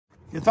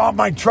You thought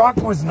my truck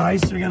was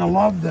nice, you're gonna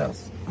love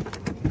this.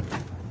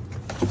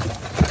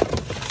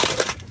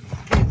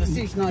 The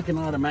seat's not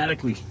gonna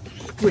automatically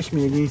squish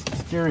me against the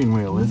steering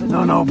wheel, is it?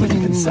 No, but you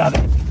can set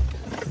it.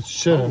 It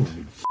shouldn't.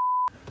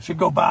 Should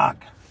go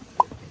back.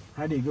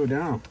 How do you go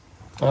down?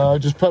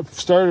 Just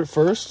start it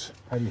first.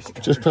 How do you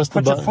start? Just press the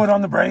Put your button. foot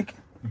on the brake.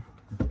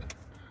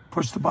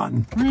 Push the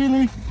button.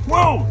 Really?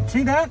 Whoa!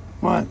 See that?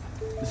 What?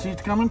 The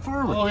seat's coming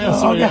forward. Oh yeah,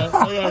 sorry. Yeah.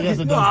 Oh yeah, I guess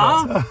it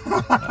does.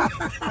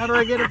 How do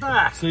I get it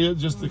back? See,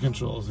 just the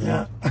controls.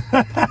 Yeah.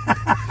 Yeah.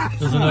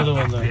 There's another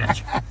one there.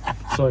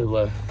 Sorry,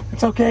 Blair.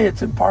 It's okay,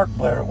 it's in park,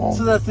 Blair. It won't.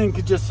 So that thing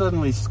could just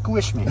suddenly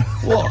squish me.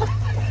 Well,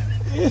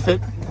 if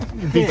it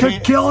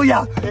could kill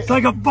you. It's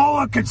like a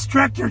boa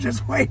constrictor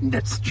just waiting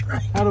to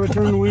strike. How do I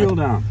turn the wheel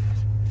down?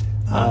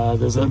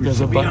 there's a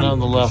button on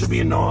the There left. should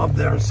be a knob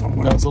there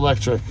somewhere. That's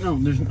electric. No,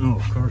 there's no.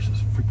 Of course,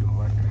 it's freaking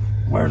electric.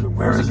 Where's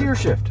Where's the gear it?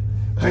 shift?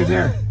 Right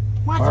there.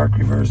 What? Park,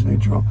 reverse,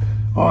 neutral.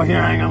 Oh,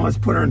 here, hang on. Let's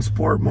put her in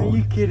sport Are mode.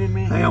 you kidding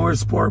me? Hang on, where's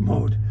sport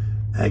mode?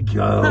 Thank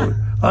you.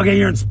 Okay,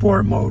 you're in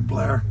sport mode,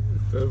 Blair.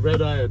 The red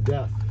eye of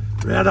death.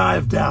 Red eye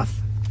of death.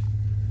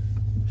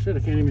 Shit, I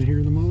can't even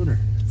hear the motor.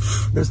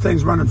 This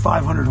thing's running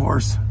 500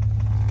 horse.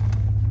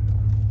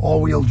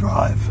 All-wheel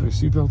drive. Are your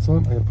seatbelts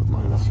on? I gotta put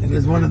mine on. It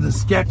is one of the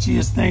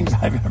sketchiest things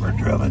I've ever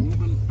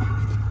driven.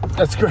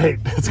 That's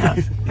great. That's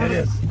great. It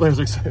is. Blair's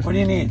excited. What do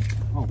you need?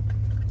 Oh,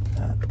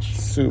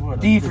 Soup.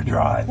 D for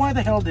drive. why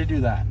the hell did they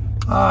do that?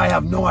 I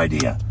have no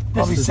idea.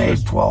 Probably is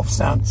saved just- 12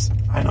 cents.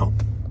 I know.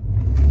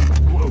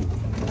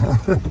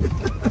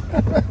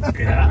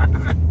 Yeah.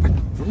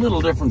 It's a little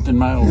different than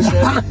my old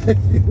Chevy.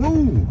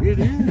 Ooh, it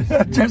is.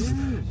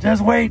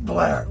 Just wait,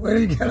 Blair. Wait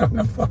till you get on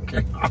the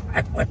fucking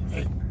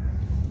highway.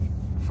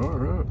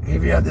 Far up.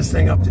 Maybe you had this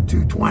thing up to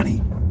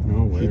 220.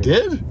 No way. He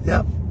did?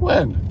 Yep.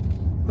 When?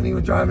 When he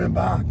was driving it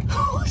back.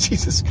 Oh,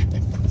 Jesus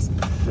Christ.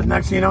 The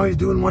next thing you know, he's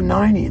doing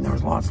 190 and there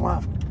was lots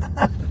left.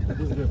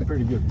 It's got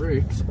pretty good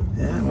brakes.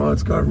 Yeah, well,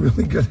 it's got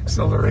really good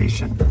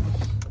acceleration.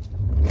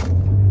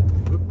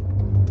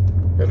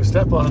 Gotta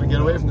step on it and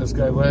get away from this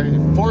guy, Blair.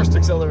 Forced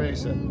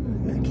acceleration.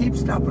 Yeah, keep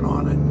stepping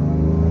on it.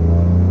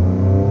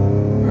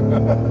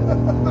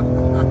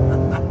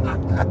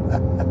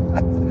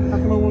 How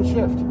come I won't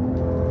shift?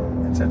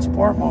 It's in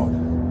sport mode.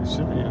 It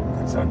should be.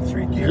 It's on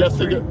 3 gears. You have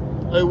to get.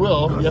 I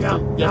will. You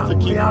have to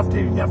keep.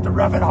 You have to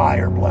rev it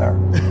higher, Blair.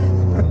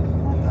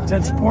 It's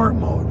in sport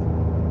mode.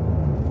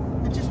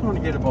 I just want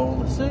to get a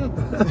bowl of soup.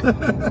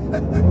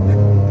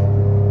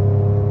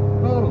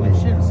 Holy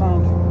shit, it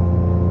sounds...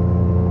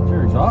 Is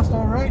your exhaust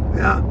all right?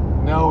 Yeah.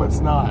 No, it's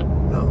not.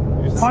 No.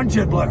 Punch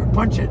it, Blair.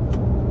 Punch it.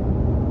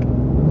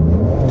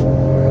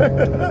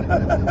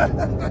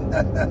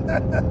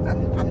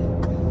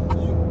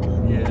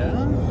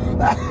 Yeah.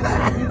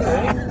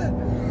 Okay.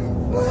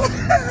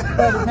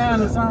 But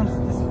man, it sounds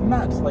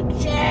nuts, like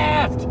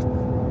shaft.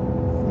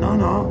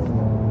 No.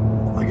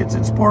 Like it's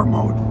in sport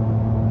mode.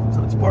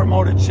 So in sport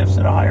mode, it shifts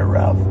at a higher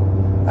rev.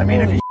 I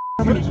mean, if you...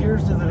 How many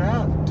gears does it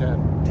have?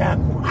 10. 10.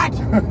 What?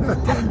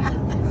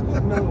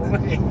 No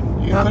way.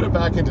 You can put it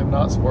back into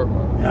not sport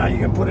mode. Yeah, you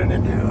can put it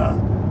into,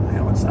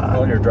 what's that?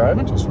 While you're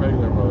driving? Just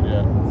regular mode,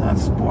 yeah.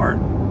 That's sport.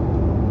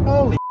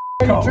 Holy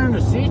Go. you turn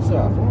the seats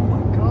off. Oh my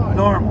god.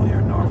 Normal,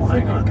 you're normal.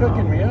 Hang on.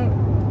 Cooking me out.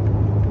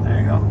 There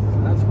you go.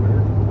 That's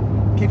weird.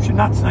 Keeps your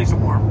nuts nice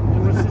and warm.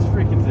 And what's this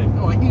freaking thing?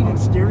 Oh, a heated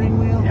steering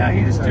wheel? Yeah,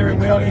 heated steering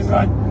wheel. You've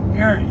got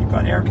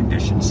air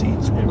conditioned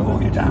seats. Will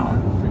cool you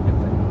down.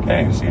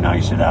 Okay, so now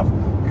you should have,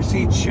 your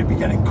seats should be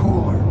getting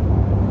cooler.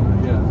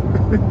 Yeah.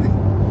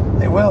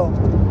 They will.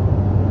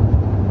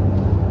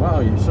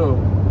 Wow,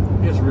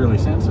 it's really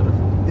sensitive.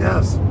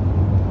 Yes.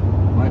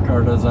 My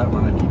car does that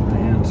when I keep my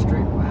hands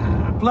straight.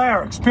 Wow.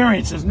 Blair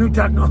experiences new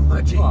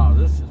technology. Wow,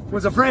 this is...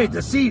 Was afraid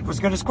the seat was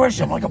going to squish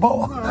him like a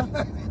boa.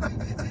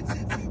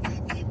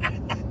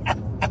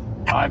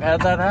 I've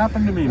had that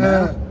happen to me,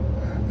 man.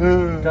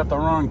 Got the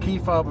wrong key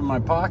fob in my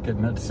pocket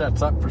and it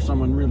sets up for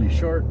someone really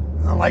short.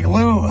 Like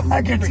Lou,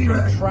 I can see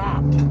that.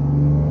 Trapped.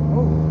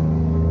 Oh.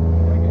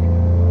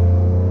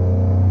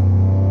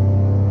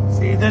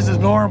 See, this is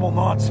normal,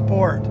 not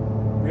sport.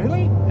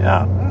 Really?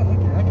 Yeah. Oh,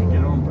 okay. I can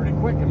get home pretty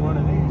quick in one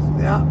of these.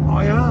 Yeah. Oh,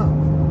 yeah.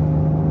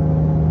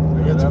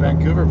 We get to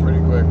Vancouver pretty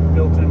quick.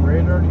 Built-in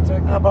radar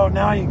detector. How about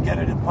now you can get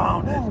it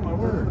impounded? Oh, my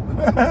word.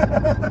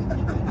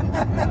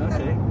 Yeah,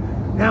 okay.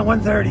 Yeah,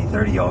 130,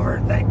 30 over.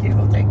 Thank you.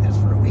 We'll take this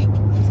for a week.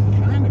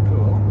 Kind of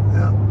cool.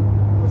 Yeah.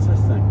 What's this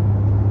thing?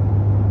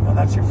 Well,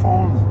 that's your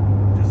phone.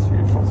 Just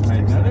your phone. It's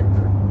magnetic?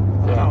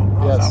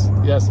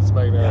 Yeah. Yes, it's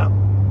magnetic. Yeah.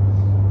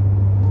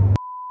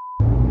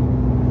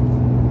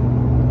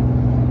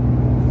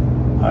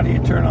 How do you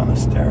turn on the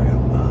stereo?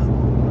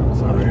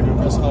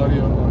 This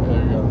audio. Oh,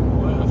 there you go.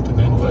 To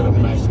then let a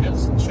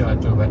magnets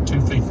charge to about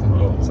 2 feet from the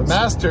road. It's a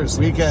Masters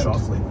weekend.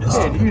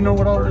 Hey, do you know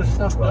what all this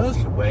stuff 12 does?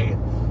 feet away.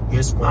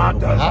 Here's Not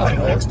one done. right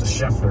next to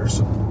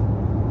Scheffler's.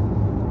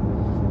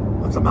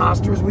 What's a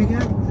Masters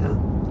weekend? Yeah.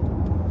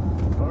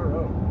 Far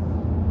out.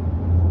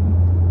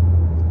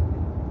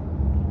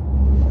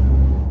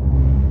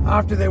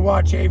 After they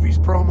watch Avery's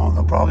promo,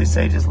 they'll probably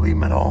say just leave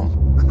him at home.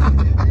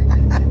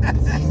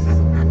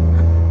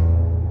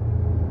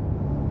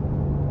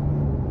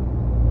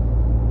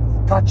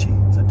 touchy.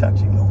 It's a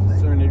touchy little So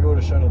thing. when you go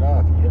to shut it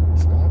off, you hit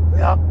stop.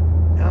 Yep.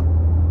 Yep.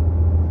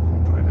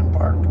 Put it in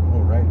park.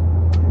 Oh, right.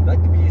 That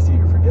could be easy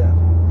to forget.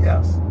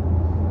 Yes.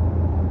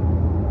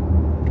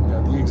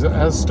 Yeah, it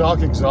has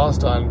stock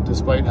exhaust on,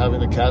 despite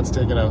having the cats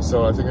taken out.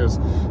 So I think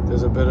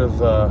there's a bit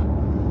of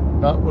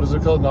not, what is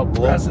it called? Not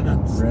blow.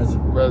 Resonance.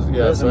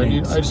 Yeah. So I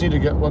just need to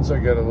get, once I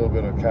get a little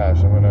bit of cash,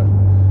 I'm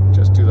gonna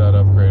just do that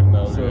upgrade. And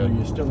that'll So be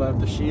you still have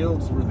the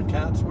shields where the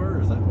cats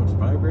were? Is that what's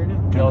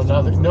vibrating? no,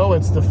 nothing. No,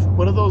 it's the,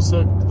 what are those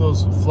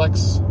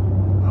flex?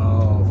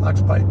 Oh,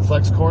 Flex pipe.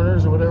 Flex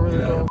corners or whatever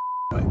they're called.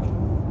 Pipe.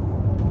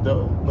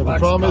 But the Flex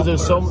problem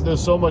is couplers.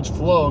 there's so much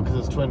flow because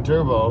it's twin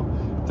turbo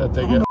that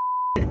they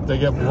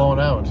get blown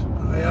out.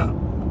 Oh, yeah.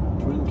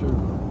 twin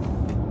turbo.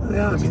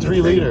 Yeah, I It's mean, a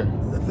 3 liter.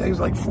 The thing's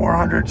like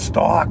 400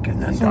 stock,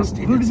 and then So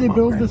Dusty who did did they some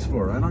build upgrades. this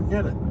for? I don't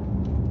get it.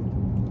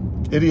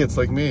 Idiots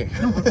like me.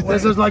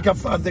 This is like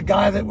the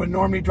guy that would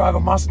normally drive a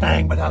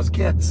Mustang but has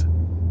kids.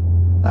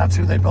 That's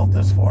who they built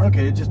this for.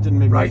 Okay, it just didn't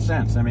make Right. much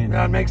sense. I mean,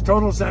 Yeah, it makes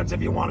total sense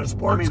if you want a I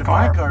sports mean, if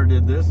car. my car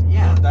did this,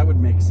 yeah, that would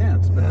make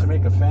sense. But to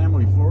make a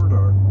family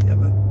four-door Yeah,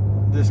 but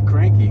this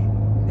cranky,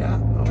 yeah,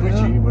 oh, twitchy,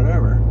 yeah.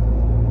 whatever.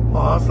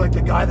 Well, it's like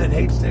the guy that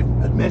hates to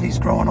admit he's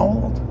growing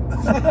old.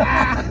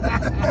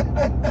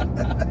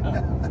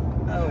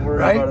 I'll worry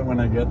Right? about it when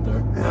I get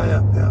there.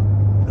 Yeah.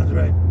 That's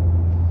right.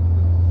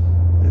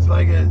 It's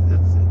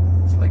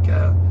like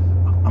a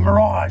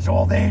mirage.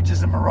 Old age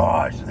is a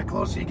mirage. The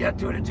closer you get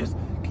to it, it just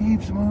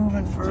keeps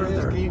moving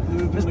further. keep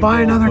moving Just the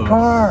buy another goalposts.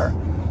 car.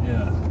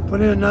 Yeah.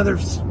 Put in another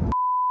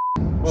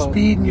Well,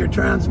 speed in your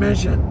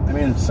transmission. I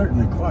mean, it's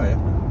certainly quiet.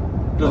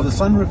 Does the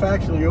sunroof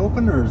actually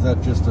open, or is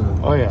that just a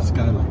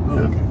skylight? Oh,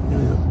 okay.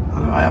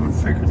 Yeah. I haven't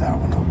figured that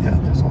one out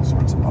yet. There's all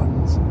sorts of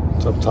buttons.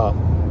 It's up top.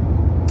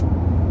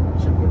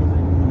 So what are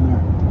they doing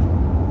there?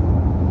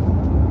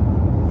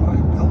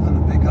 Probably building a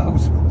big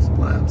house with some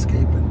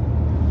landscaping.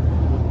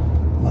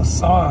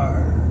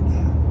 Lassard.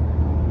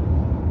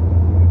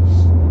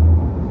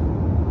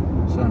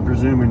 So I'm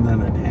presuming that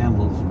it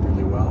handles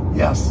really well.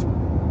 Yes.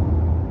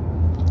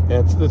 Yeah,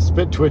 it's a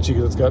bit twitchy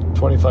because it's got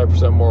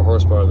 25% more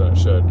horsepower than it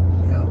should.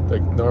 Yeah.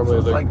 Like So normally,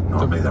 it's like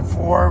normally they're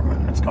 4,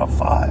 and it's got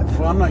 5.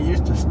 Well, I'm not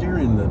used to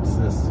steering that's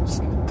this.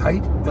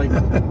 Tight. Like,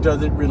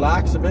 does it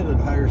relax a bit at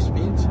higher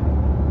speeds?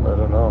 I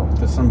don't know.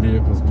 Because some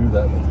vehicles do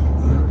that.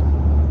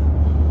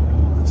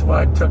 That's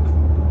why I took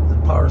the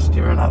power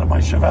steering out of my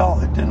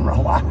Chevelle. It didn't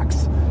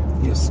relax.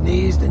 You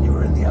sneezed and you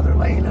were in the other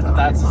lane. And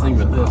That's the thing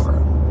with this.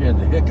 Hour. Yeah,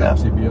 the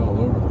hiccups, Yeah. you'd be all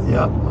over them.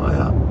 Yeah. Oh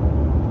yeah.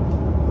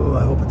 Oh,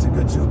 I hope it's a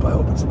good soup. I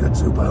hope it's a good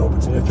soup. I hope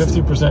it's a good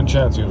soup. 50%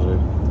 chance usually.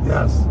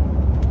 Yes.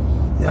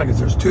 Yeah, because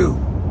there's 2.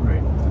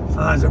 Right.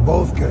 Sometimes they're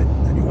both good.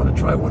 Then you want to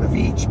try one of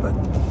each, but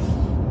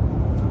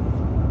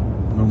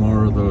No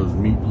more of those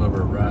meat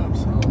lover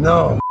wraps. Oh,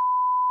 no.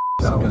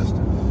 That was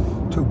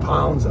disgusting. 2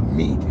 pounds of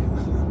meat.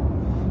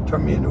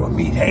 Turned me into a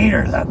meat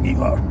hater, that meat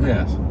lover.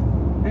 Yes.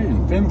 Hey,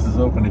 and Finn's is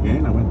open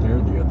again. I went there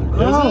the other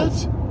day.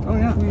 Is it? Oh,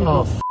 yeah.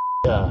 Oh,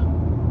 yeah.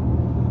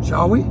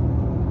 Shall we?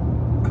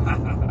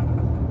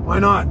 Why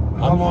not?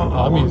 How I'm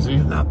long easy.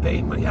 is that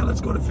paid? But yeah,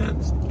 let's go to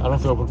Finn's. I don't know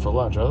if they're open for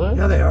lunch, are they?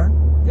 Yeah, they are.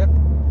 Yep.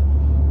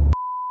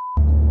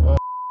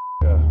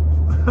 Yeah.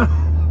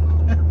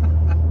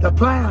 The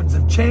plans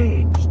have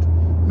changed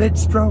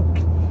mid-stroke.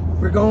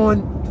 We're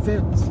going to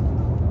Finn's.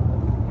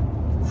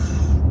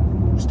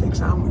 Steak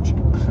sandwich.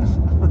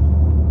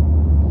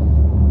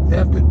 They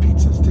have good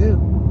pizzas too.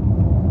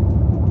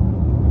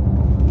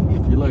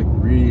 If you like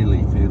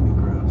really thin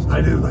crust,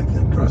 I do like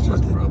thin crust.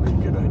 that's but probably a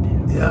good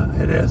idea.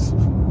 yeah, it is.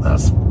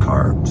 Less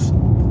carbs.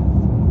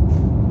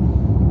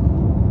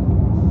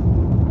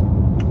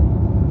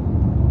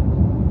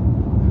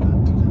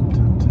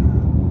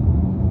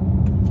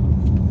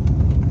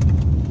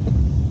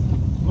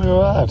 Look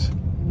at that.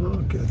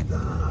 Look at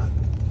that.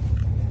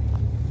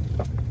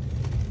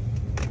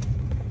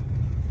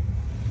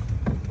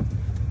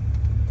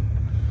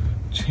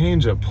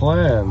 Change of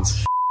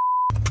plans.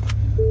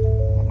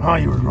 Oh,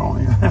 you were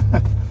growing.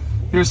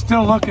 You're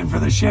still looking for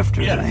the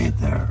shifters. Yes. It ain't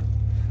there.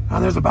 Oh,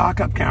 there's a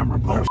backup camera,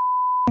 Blair.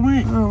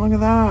 Wait. Oh, look at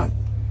that.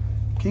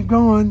 Keep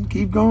going.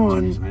 Keep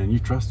going. Jeez, man, you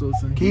trust those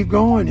things? Keep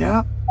going.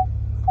 Yeah.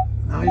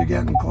 Now you're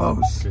getting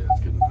close. Okay,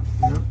 that's good enough.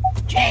 Yeah.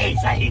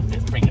 Jeez, I hate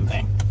this freaking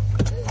thing.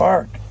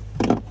 Park.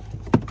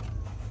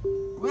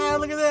 Well,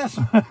 look at this.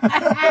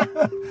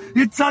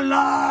 It's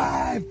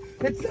alive.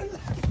 It's alive.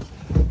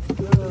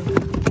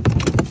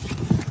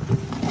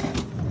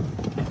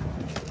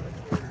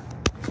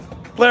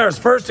 Blair's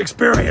first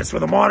experience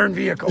with a modern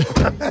vehicle.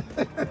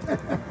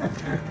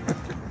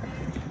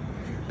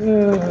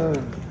 Do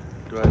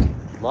I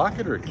lock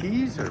it or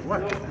keys or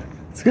what?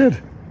 It's good.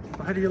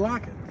 How do you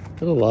lock it?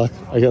 It'll lock.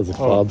 I got the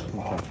fob.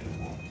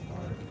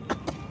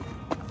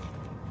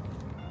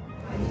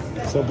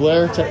 So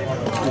Blair,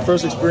 your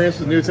first experience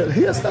with new tech?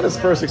 Yes, not his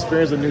first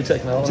experience with new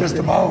technology. Just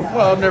about.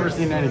 Well, I've never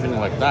seen anything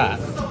like that.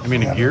 I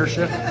mean, a gear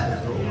shift.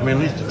 I mean, at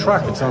least the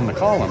truck, it's on the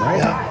column, right?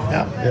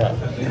 Yeah.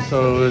 Yeah.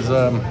 So it was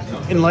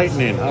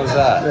enlightening. How's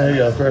that? There you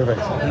go.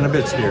 Perfect. And a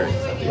bit scary.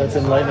 Let's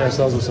enlighten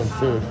ourselves with some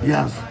food.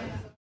 Yes.